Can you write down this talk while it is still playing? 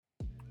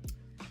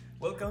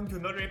Welcome to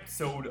another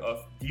episode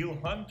of Deal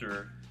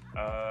Hunter.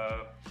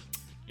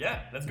 Yeah,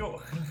 let's go.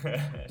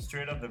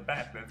 Straight off the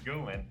bat, let's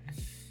go, man.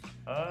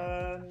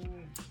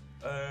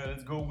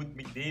 Let's go with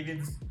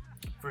McDavid's.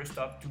 First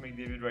off, two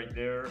McDavid right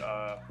there.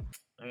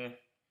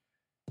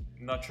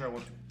 Not sure I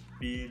want to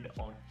bid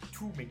on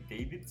two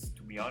McDavids,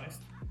 to be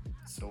honest.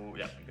 So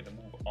yeah, I'm gonna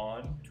move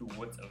on to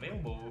what's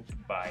available to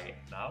buy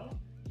now.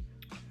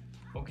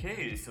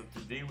 Okay, so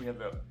today we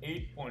have a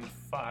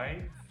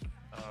 8.5.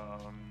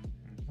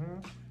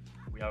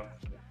 We have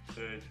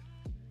the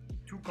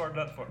two card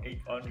lot for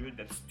 800.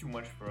 That's too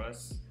much for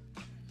us.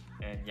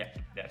 And yeah,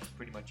 that's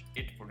pretty much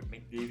it for the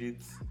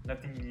McDavids.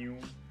 Nothing new.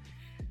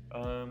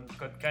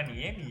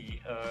 Kotkaniemi,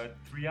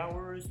 3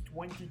 hours,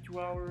 22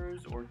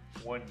 hours, or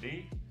 1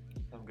 day.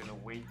 I'm gonna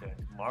wait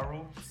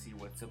tomorrow to see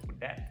what's up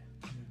with that.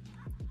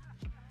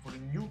 For the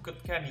new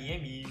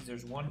Kotkaniemi,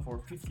 there's one for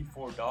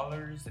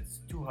 $54. That's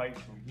too high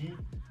for me.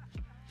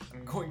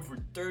 I'm going for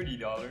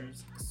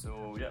 $30.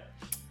 So yeah,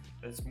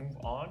 let's move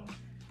on.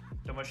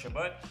 Thomas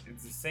Chabot,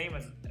 it's the same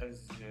as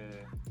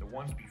the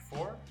ones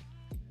before,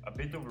 a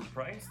bit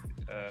overpriced.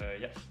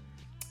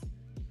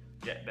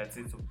 Yeah, that's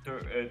it. So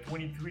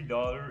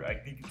 $23. I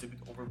think it's a bit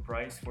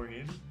overpriced for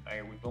him.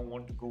 We don't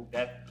want to go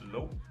that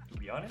low, to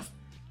be honest.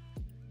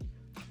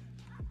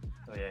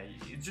 So yeah,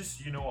 it's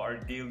just our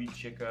daily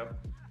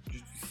checkup,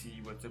 just to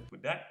see what's up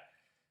with that.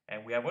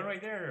 And we have one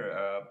right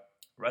there,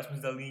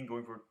 Rasmus Dahlin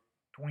going for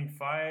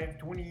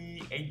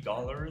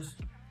 $28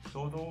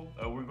 total.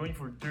 We're going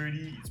for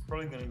 30. It's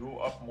probably gonna go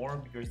up more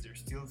because there's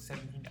still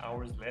 17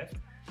 hours left.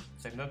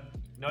 So I'm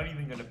not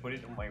even gonna put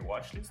it on my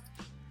watch list.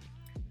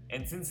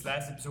 And since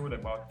last episode I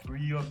bought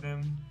 3 of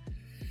them,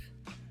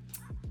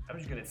 I'm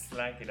just gonna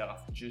slack it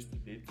off just a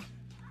bit.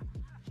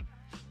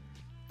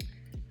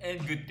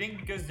 And good thing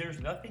because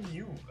there's nothing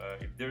new.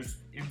 If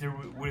there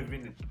would have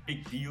been a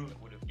big deal, I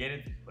would have get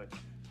it, but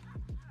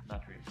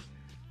not really.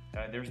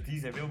 There's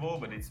these available,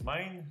 but it's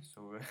mine,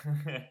 so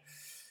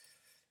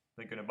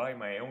I'm gonna buy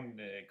my own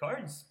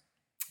cards.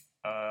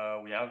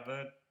 We have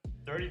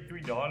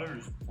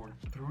 $33 for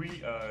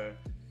 3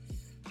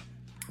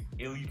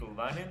 Elite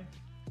Olanen,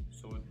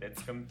 so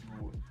that's come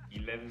to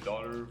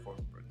 $11 for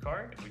per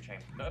card, which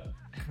I'm not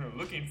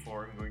looking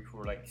for. I'm going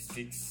for like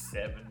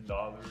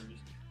 $6-7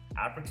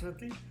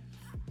 approximately.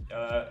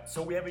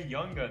 So we have a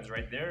Young Guns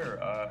right there,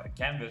 a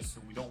canvas,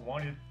 so we don't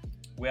want it.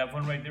 We have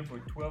one right there for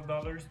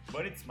 $12,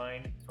 but it's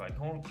mine, so I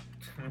don't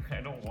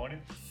I don't want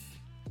it.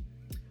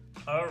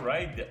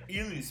 Alright, the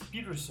Elias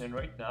Pettersson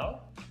right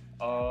now.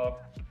 I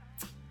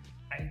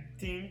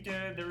think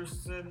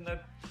there's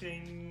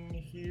nothing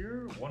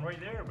here. One right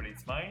there, but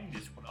it's mine.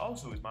 This one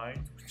also is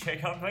mine.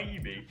 Check out my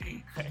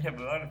eBay. I have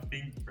a lot of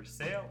things for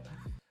sale,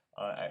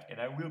 and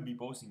I will be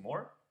posting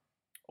more.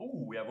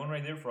 Oh, we have one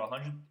right there for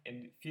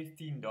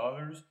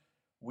 $115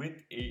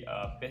 with a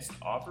best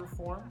offer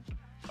form.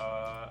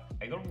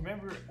 I don't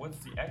remember what's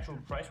the actual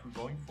price we're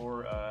going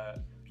for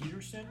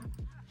Pettersson.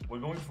 We're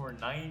going for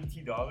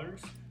 $90.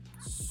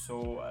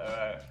 So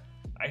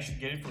I should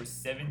get it for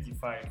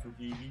 $75. So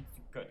he needs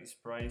to cut his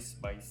price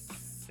by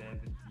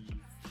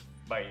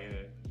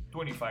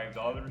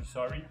 $25.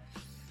 Sorry.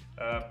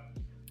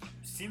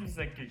 Seems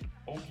like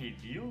okay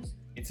deals.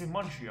 It's in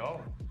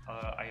Montreal.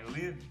 I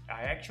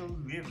actually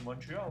live in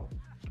Montreal.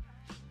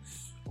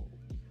 So,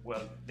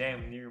 well,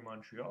 damn near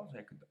Montreal, so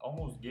I could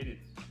almost get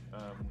it.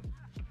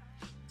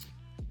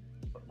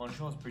 But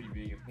Montreal's pretty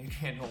big. Maybe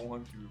I don't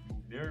want to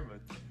move there,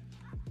 but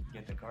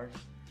get the card.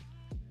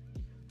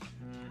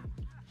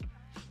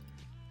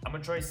 I'm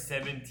gonna try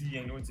 70.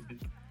 I know it's a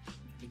bit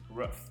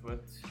rough,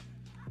 but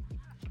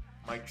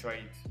might try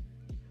it.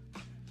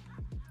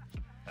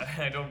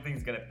 I don't think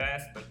it's gonna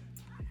pass, but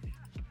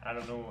I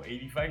don't know.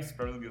 85 is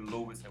probably the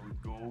lowest I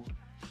would go.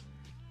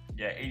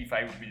 Yeah,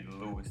 85 would be the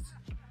lowest.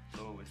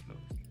 Lowest.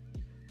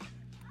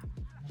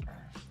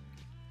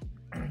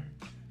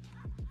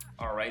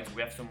 Alright,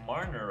 we have some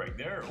Marner right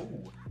there.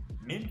 Oh,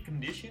 mint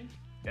condition.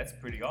 That's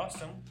pretty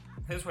awesome.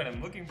 That's what I'm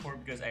looking for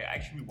because I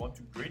actually want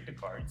to grade the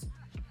cards.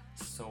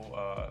 So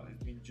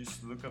let me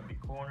just look up the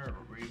corner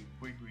real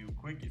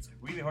quick. It's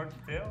really hard to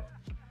tell.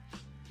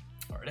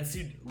 Alright, let's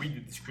read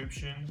the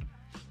description.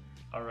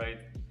 Alright,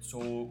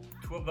 so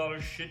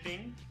 $12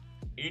 shipping,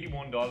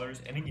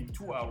 $81, ending in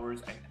 2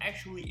 hours. I'm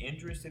actually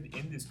interested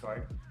in this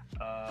card.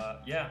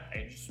 Yeah,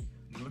 I'm just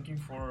looking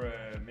for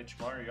Mitch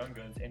Marner, Young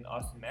Guns, and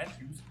Austin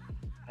Matthews.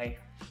 I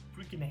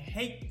freaking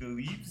hate the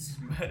Leafs,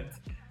 but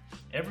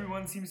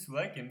everyone seems to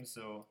like him,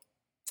 so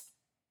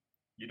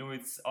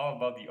it's all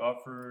about the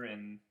offer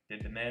and the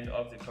demand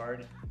of the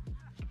card.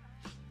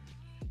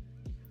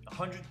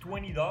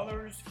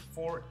 $120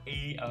 for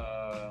a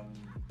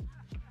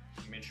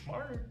Mitch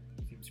Marner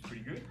seems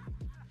pretty good,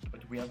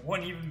 but we have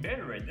one even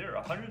better right there.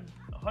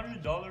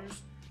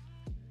 $100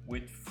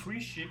 with free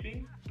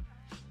shipping.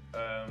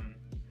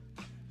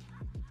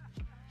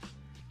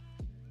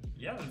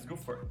 Yeah, let's go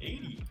for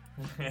 80.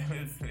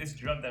 let's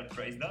drop that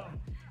price down.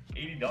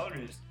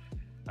 $80.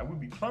 I would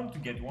be pumped to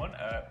get one.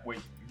 Wait,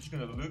 I'm just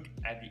gonna look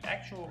at the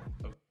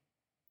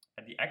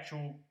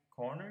actual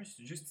corners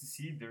just to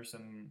see if there's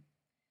some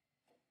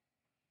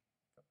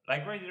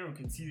Like right there, we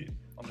can see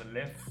on the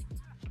left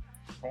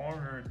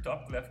corner,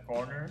 top left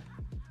corner,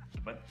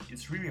 but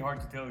it's really hard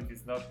to tell if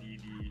it's not the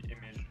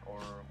image or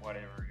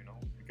whatever, you know,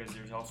 because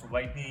there's also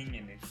lightning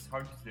and it's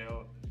hard to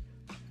tell.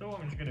 So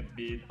I'm just gonna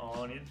bid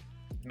on it,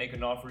 make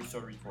an offer,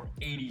 sorry, for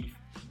 $80.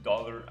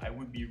 I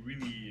would be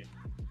really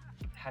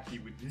happy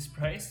with this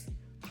price.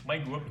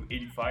 Might go up to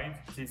 85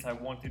 since I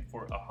want it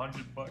for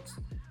 $100.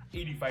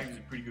 85 is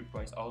a pretty good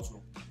price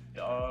also.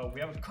 We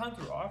have a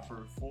counter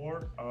offer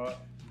for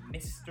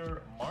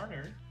Mr.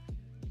 Marner.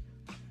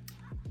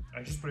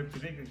 I just put it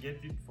today, I get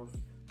it for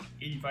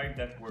 85.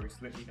 That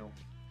works, let me know.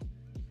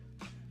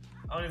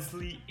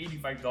 Honestly,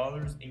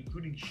 $85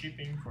 including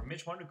shipping for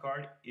Mitch Marner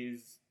card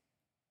is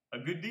a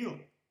good deal.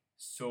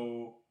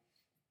 So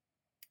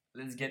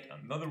let's get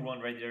another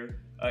one right there.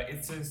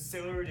 It's a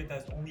seller that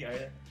has only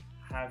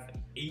have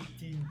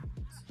 18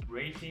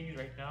 ratings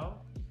right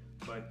now,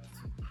 but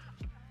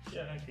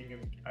yeah, I think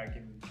I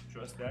can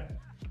trust that.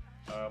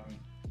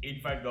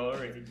 $85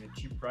 I think is a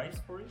cheap price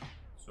for it,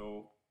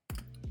 so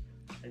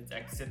let's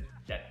accept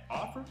that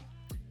offer,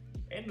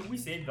 and we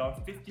saved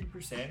off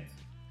 15%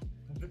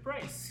 of the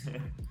price.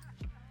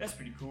 That's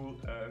pretty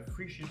cool.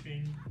 Free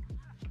shipping.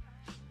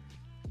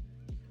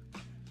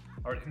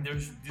 Alright, and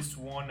there's this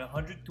one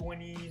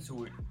 120,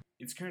 so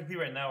it's currently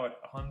right now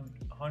at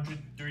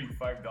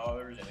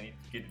 $135, and I need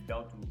to get it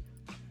down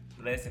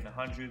to less than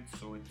 100.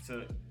 So it's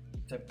a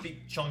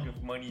big chunk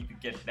of money to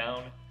get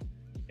down,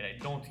 and I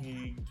don't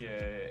think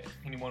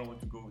anyone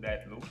wants to go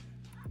that low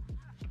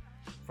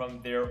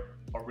from their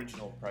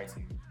original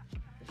pricing,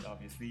 because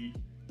obviously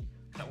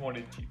I want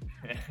it cheap.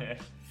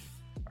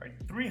 Alright,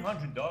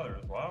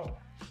 $300. Wow,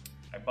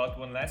 I bought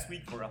one last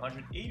week for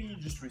 180,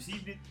 just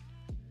received it.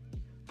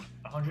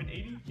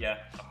 180? Yeah,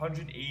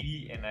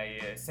 180, and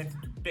I sent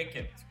it to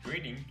Beckett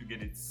Grading to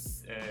get it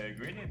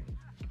graded.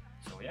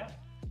 So yeah,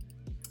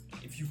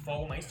 if you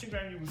follow my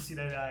Instagram, you will see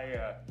that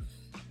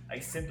I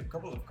sent a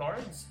couple of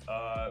cards.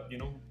 You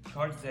know,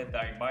 cards that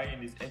I buy in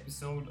this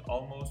episode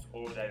almost,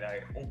 or that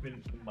I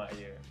open in my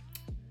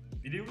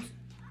videos.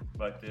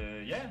 But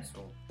yeah,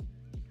 so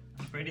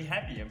I'm pretty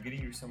happy. I'm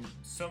getting you some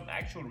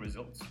actual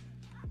results.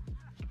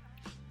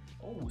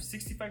 Oh,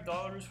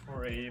 $65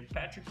 for a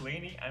Patrick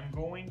Laney. I'm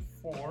going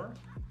for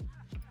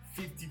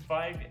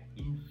 55.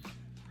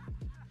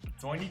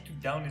 So I need to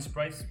down this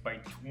price by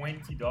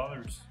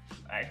 $20.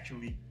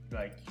 Actually,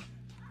 like,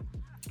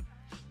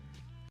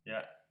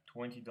 yeah,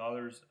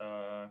 $20.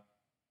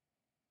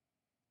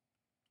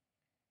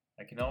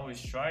 I can always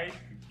try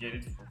to get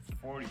it for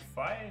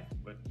 45,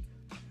 but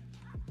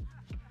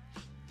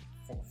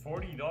for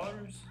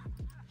 $40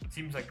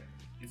 seems like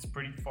it's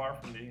pretty far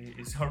from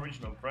its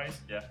original price.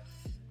 Yeah.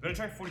 I'm gonna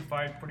try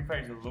 45.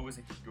 45 is the lowest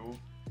I could go,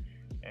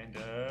 and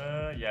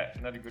yeah,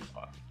 not a good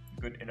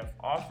enough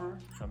offer.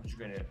 So I'm just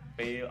gonna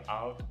bail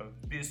out of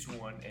this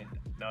one and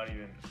not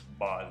even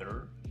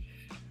bother.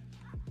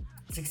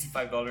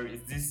 $65.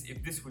 If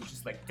this was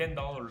just like $10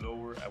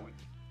 lower, I would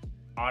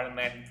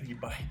automatically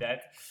buy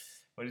that.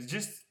 But it's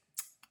just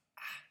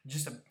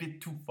a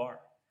bit too far.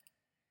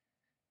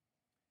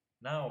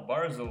 Now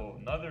Barzal,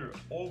 another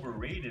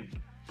overrated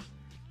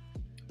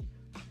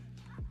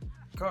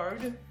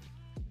card.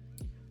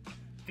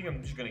 I think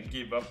I'm just gonna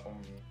give up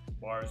on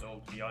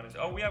Barzal, to be honest.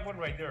 Oh, we have one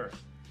right there.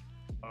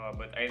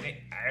 But I think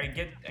I need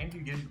to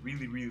get it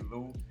really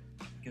low,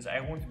 because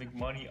I want to make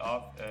money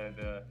off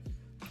the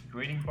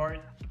grading part,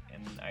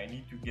 and I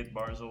need to get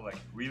Barzal like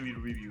really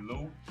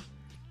low,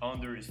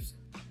 under his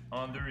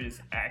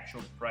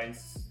actual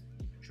price,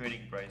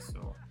 trading price.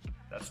 So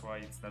that's why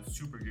it's not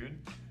super good.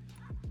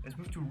 Let's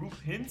move to Roop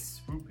Hintz.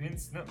 Roop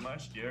Hintz, not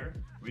much there.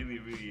 Really,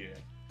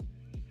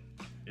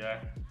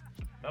 yeah.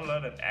 Not a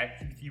lot of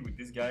activity with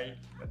this guy,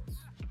 but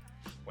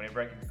whenever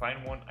I can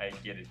find one, I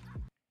get it.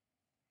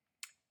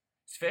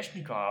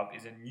 Sveshnikov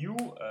is a new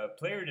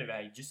player that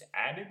I just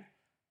added.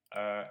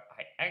 I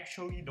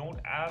actually don't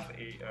have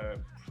a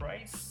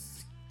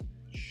price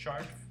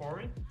chart for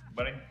it,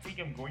 but I think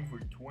I'm going for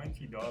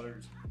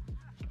 $20.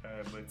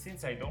 But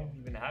since I don't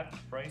even have the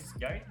price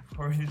guide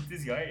for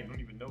this guy, I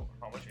don't even know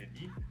how much I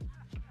need.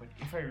 But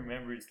if I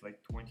remember, it's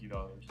like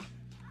 $20.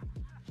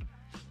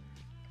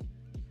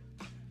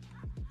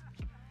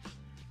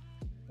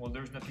 Well,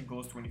 there's nothing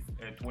close to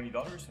 $20, so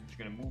I'm just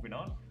gonna move it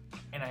on.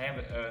 And I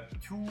have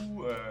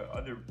two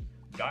other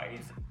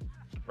guys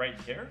right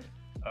there.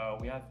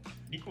 We have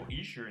Nico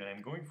Hischier, and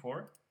I'm going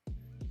for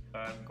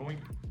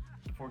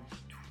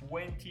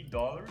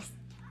 $20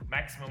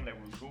 maximum that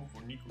will go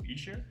for Nico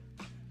Hischier.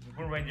 There's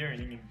one right there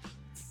in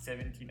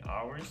 17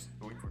 hours,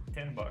 going for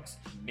 $10,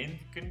 mint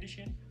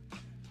condition.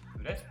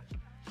 So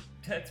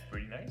that's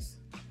pretty nice.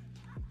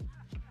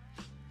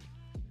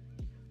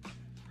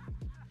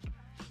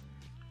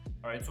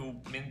 Alright, so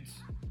mint,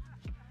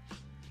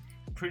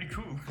 pretty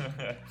cool.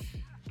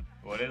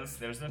 What else?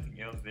 There's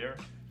nothing else there.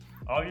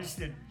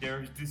 Obviously,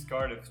 there's this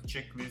card of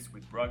checklist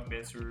with Brock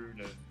Besser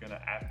that's gonna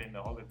happen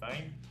all the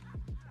time.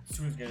 As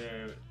soon as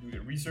gonna do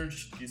the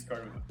research, this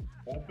card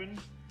will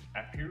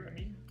appear. I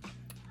mean,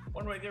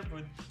 one right there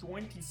for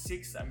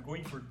 26. I'm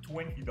going for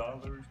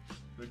 $20.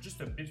 just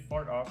a bit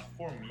far off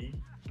for me.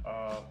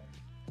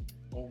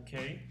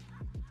 Okay.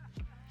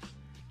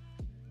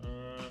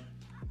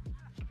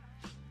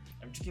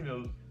 I'm checking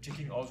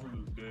also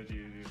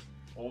the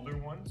older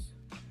ones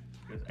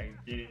because I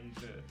didn't.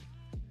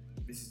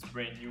 This is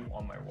brand new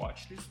on my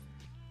watch list.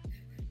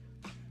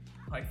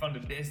 I found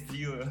the best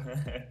deal.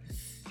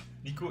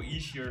 Nico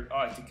Hischier.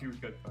 Oh, it's a clear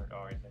cut card.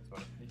 Alright, that's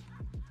what I think.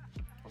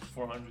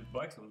 For $400. I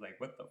was like,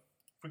 what the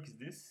frick is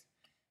this?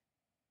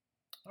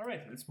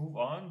 Alright, let's move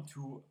on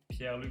to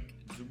Pierre-Luc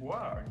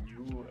Dubois,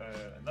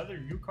 another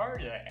new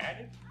card that I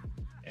added.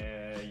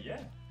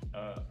 Yeah,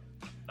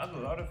 not a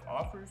lot of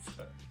offers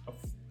of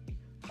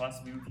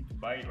possibility to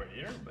buy it right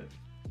here, but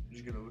I'm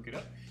just gonna look it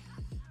up.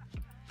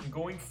 I'm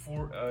going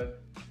for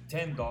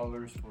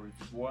 $10 for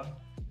Dubois.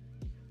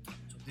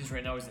 So this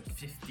right now is at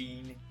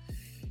 15,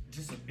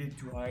 just a bit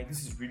too high.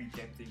 This is really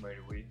tempting, by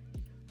the way.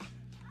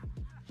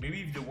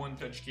 Maybe if the one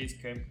touch case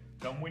can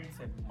come with it,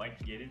 I might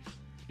get it.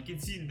 You can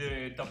see in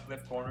the top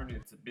left corner that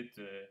it's a bit,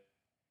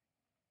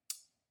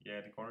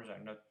 yeah, the corners are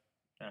not,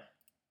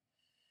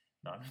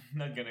 no, I'm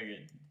not gonna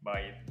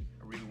buy it.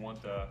 I really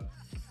want $20.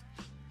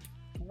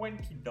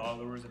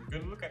 I'm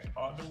gonna look at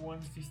other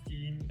ones.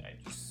 15, I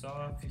just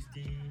saw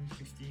 15,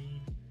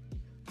 15,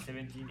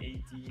 17,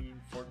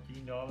 18,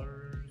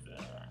 $14.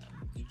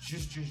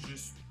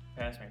 Just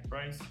past my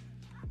price.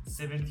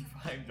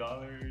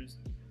 $75.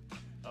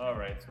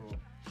 Alright, so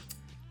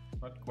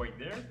not quite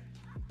there.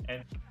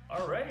 And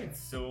alright,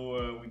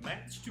 so we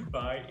managed to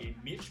buy a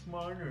Mitch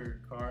Marner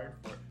card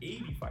for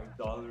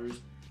 $85.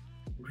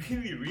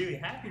 Really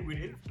happy with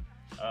it.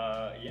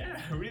 Yeah,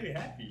 really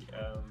happy.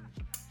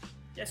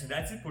 Yeah, so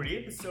that's it for the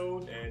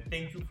episode.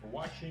 Thank you for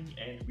watching,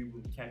 and we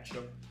will catch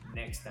up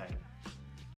next time.